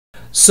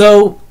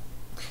So,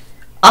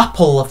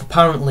 Apple have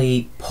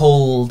apparently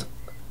pulled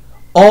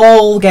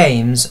all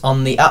games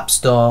on the App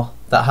Store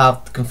that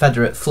have the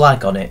Confederate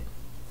flag on it.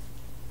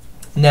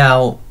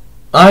 Now,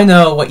 I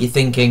know what you're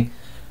thinking.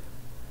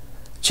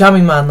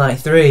 Charming Man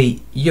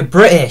 93, you're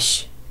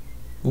British.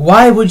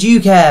 Why would you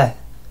care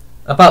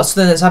about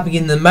something that's happening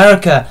in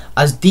America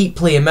as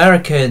deeply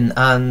American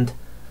and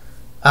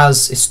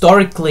as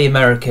historically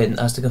American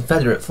as the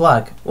Confederate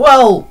flag?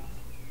 Well,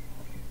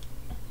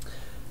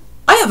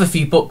 I have a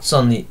few books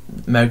on the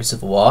American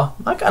Civil War.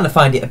 I kind of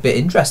find it a bit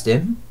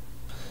interesting.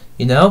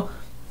 You know,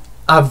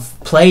 I've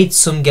played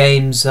some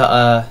games that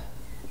are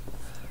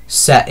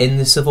set in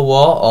the Civil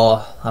War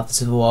or have the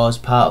Civil War as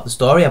part of the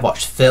story. I've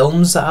watched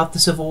films that have the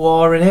Civil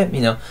War in it.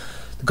 You know,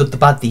 The Good, the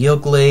Bad, the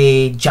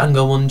Ugly,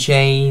 Django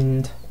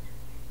Unchained,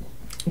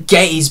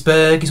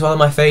 Gettysburg is one of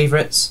my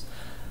favourites.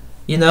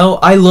 You know,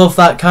 I love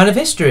that kind of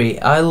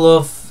history. I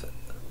love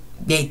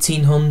the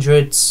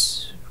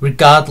 1800s,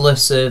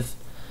 regardless of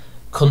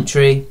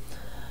country.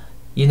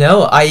 You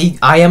know, I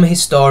am a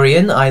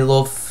historian. I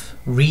love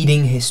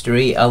reading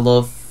history. I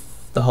love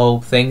the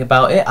whole thing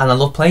about it, and I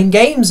love playing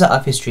games that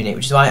have history in it,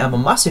 which is why I'm a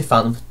massive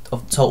fan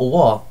of Total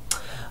War.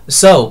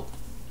 So,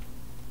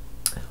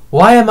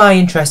 why am I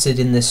interested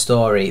in this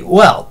story?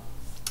 Well,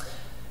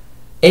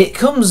 it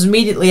comes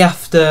immediately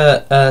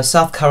after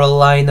South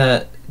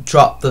Carolina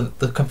dropped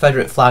the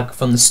Confederate flag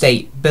from the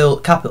state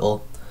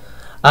capital,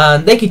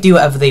 and they could do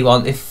whatever they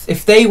want.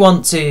 If they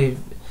want to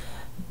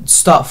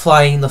start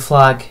flying the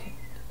flag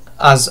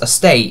as a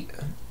state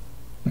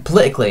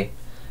politically,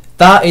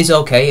 that is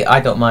okay. I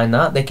don't mind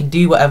that. They can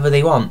do whatever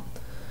they want.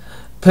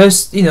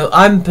 You know,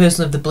 I'm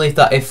personally of the belief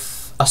that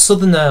if a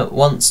Southerner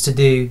wants to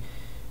do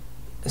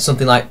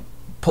something like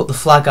put the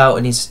flag out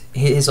in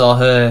his or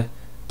her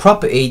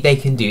property, they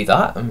can do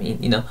that. I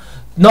mean, you know,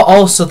 not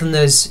all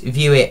Southerners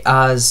view it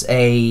as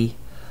a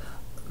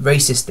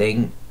racist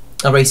thing,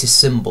 a racist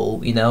symbol,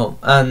 you know,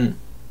 and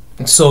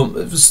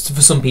so for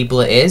some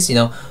people it is. You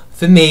know,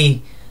 for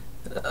me,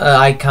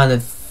 I kind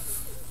of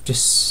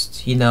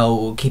just, you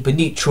know, keep a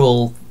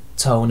neutral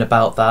tone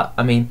about that.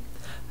 I mean,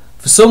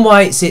 for some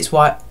whites it's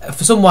white,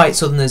 for some white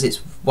Southerners it's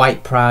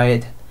white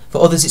pride,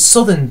 for others it's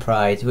Southern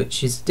pride,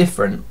 which is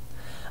different.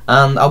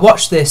 And I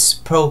watched this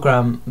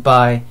programme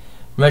by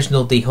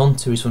Reginald D.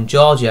 Hunter, who's from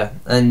Georgia,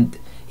 and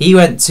he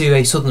went to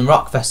a Southern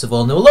rock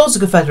festival and there were loads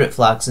of Confederate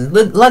flags, and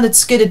Leonard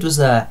Skinner was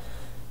there,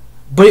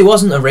 but it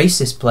wasn't a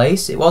racist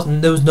place. It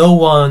wasn't. There was no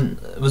one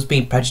was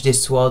being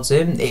prejudiced towards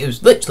him. It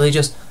was literally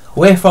just,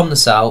 we're from the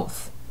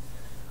South,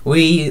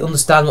 we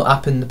understand what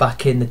happened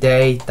back in the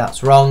day,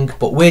 that's wrong,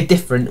 but we're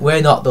different,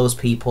 we're not those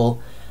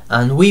people,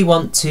 and we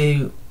want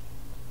to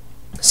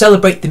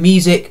celebrate the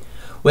music,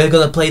 we're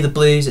going to play the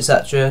blues,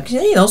 etc.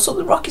 You know,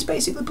 Southern rock is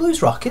basically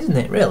blues rock, isn't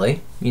it,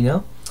 really? You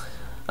know?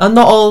 And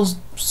not all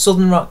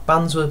Southern rock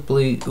bands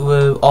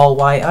were all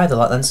white either,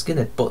 like Leonard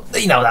Skinner, but,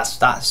 you know, that's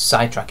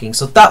sidetracking.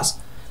 So that's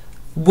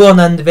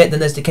one end of it. Then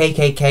there's the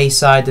KKK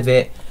side of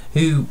it,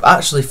 who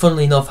actually,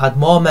 funnily enough, had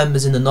more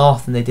members in the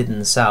North than they did in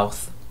the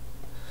South.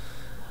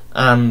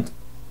 And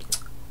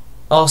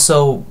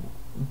also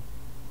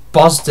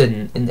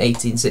Boston in the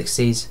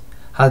 1860s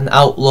had an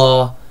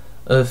outlaw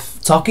of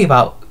talking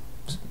about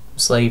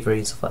slavery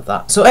and stuff like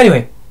that. So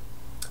anyway,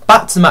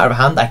 back to the matter of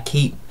hand. I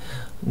keep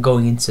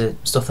going into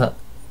stuff that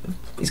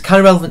is kind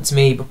of relevant to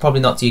me but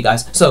probably not to you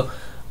guys. So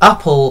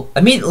Apple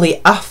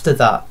immediately after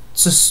that,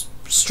 just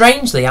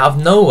strangely out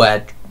of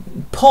nowhere,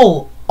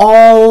 pull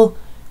all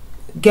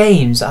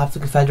games that have the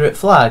Confederate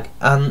flag,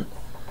 and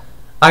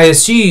I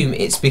assume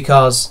it's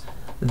because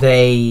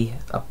they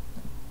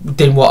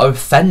didn't want to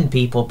offend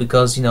people,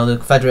 because, you know, the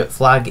Confederate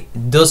flag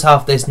does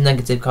have this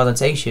negative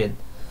connotation.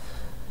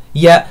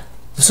 Yet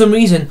for some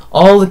reason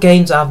all the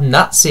games that have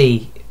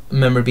Nazi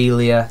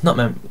memorabilia,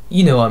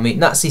 you know what I mean,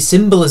 Nazi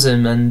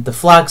symbolism and the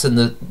flags and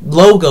the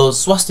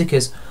logos,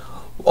 swastikas,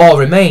 all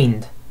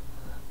remained.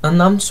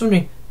 And I'm just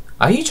wondering,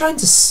 are you trying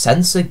to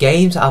censor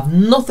games that have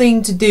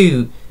nothing to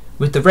do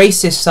with the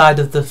racist side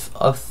of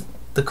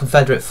the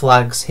Confederate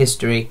flag's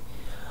history,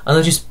 and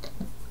they're just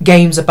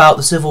games about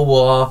the Civil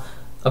War,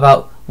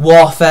 about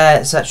warfare,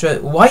 etc.?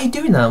 Why are you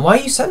doing that? Why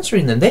are you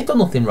censoring them? They've done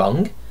nothing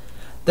wrong.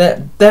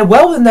 They're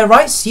well within their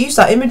rights to use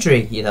that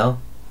imagery, you know.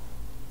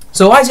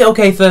 So why is it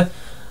okay for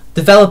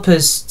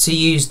developers to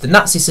use the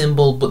Nazi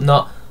symbol but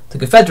not the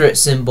Confederate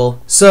symbol?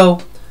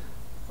 So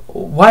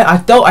why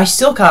I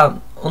still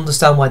can't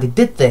understand why they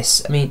did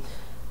this. I mean,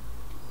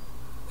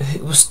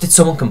 did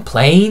someone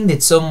complain?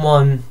 Did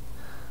someone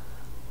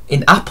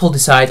in Apple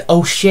decide,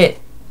 oh shit,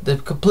 the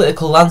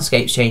political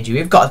landscape's changing,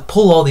 we've got to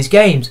pull all these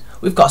games,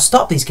 we've got to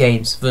stop these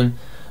games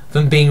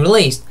from being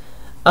released?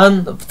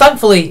 And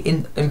thankfully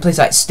in places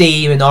like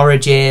Steam and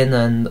Origin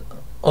and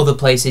other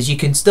places you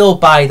can still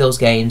buy those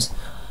games,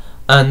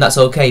 and that's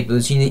okay,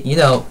 because you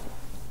know,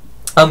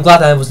 I'm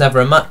glad I was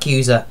never a Mac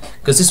user,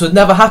 because this would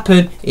never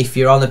happen if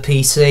you're on a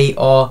PC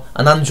or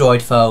an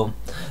Android phone.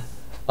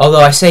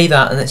 Although I say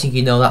that and next thing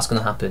you know that's going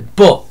to happen.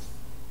 But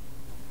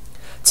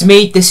to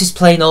me this is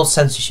plain old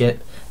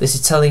censorship. This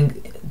is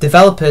telling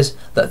developers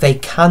that they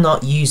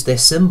cannot use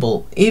this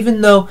symbol,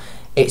 even though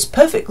it's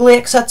perfectly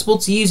acceptable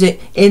to use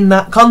it in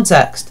that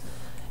context.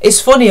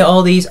 It's funny,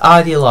 all these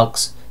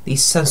ideologues,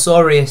 these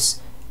censorious,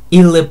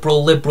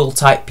 illiberal, liberal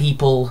type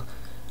people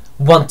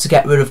want to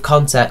get rid of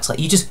context. Like,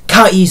 you just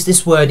can't use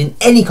this word in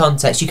any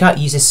context, you can't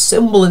use this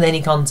symbol in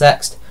any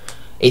context,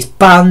 it's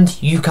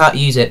banned, you can't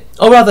use it.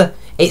 Or rather,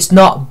 it's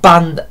not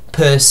banned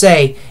per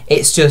se,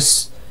 it's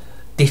just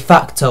de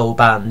facto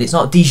banned, it's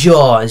not de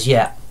jure as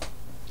yet.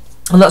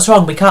 And that's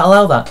wrong, we can't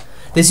allow that.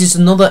 This is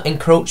another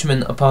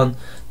encroachment upon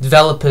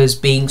developers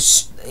being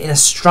in a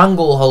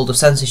stranglehold of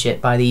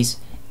censorship by these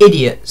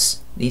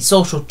idiots, these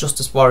social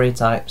justice warrior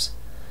types.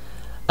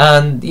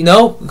 And, you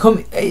know,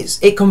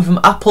 it coming from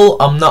Apple,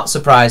 I'm not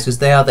surprised, because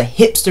they are the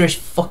hipsterish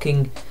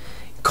fucking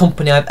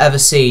company I've ever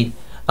seen.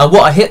 And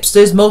what are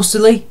hipsters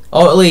mostly?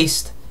 Or at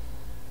least,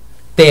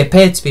 they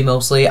appear to be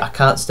mostly, I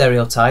can't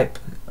stereotype,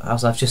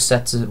 as I've just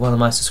said to one of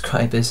my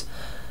subscribers,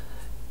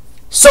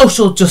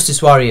 social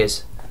justice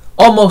warriors.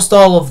 Almost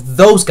all of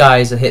those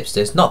guys are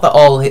hipsters. Not that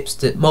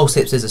most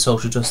hipsters are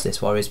social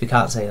justice warriors, we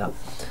can't say that.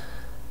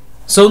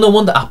 So no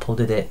wonder Apple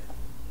did it.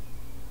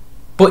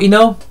 But you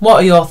know, what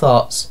are your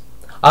thoughts?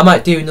 I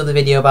might do another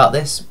video about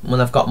this when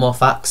I've got more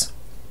facts.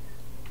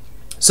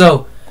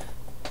 So,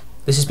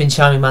 this has been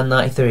Charming Man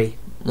 93.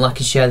 Like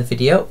and share the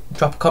video,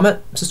 drop a comment,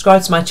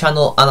 subscribe to my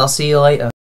channel, and I'll see you later.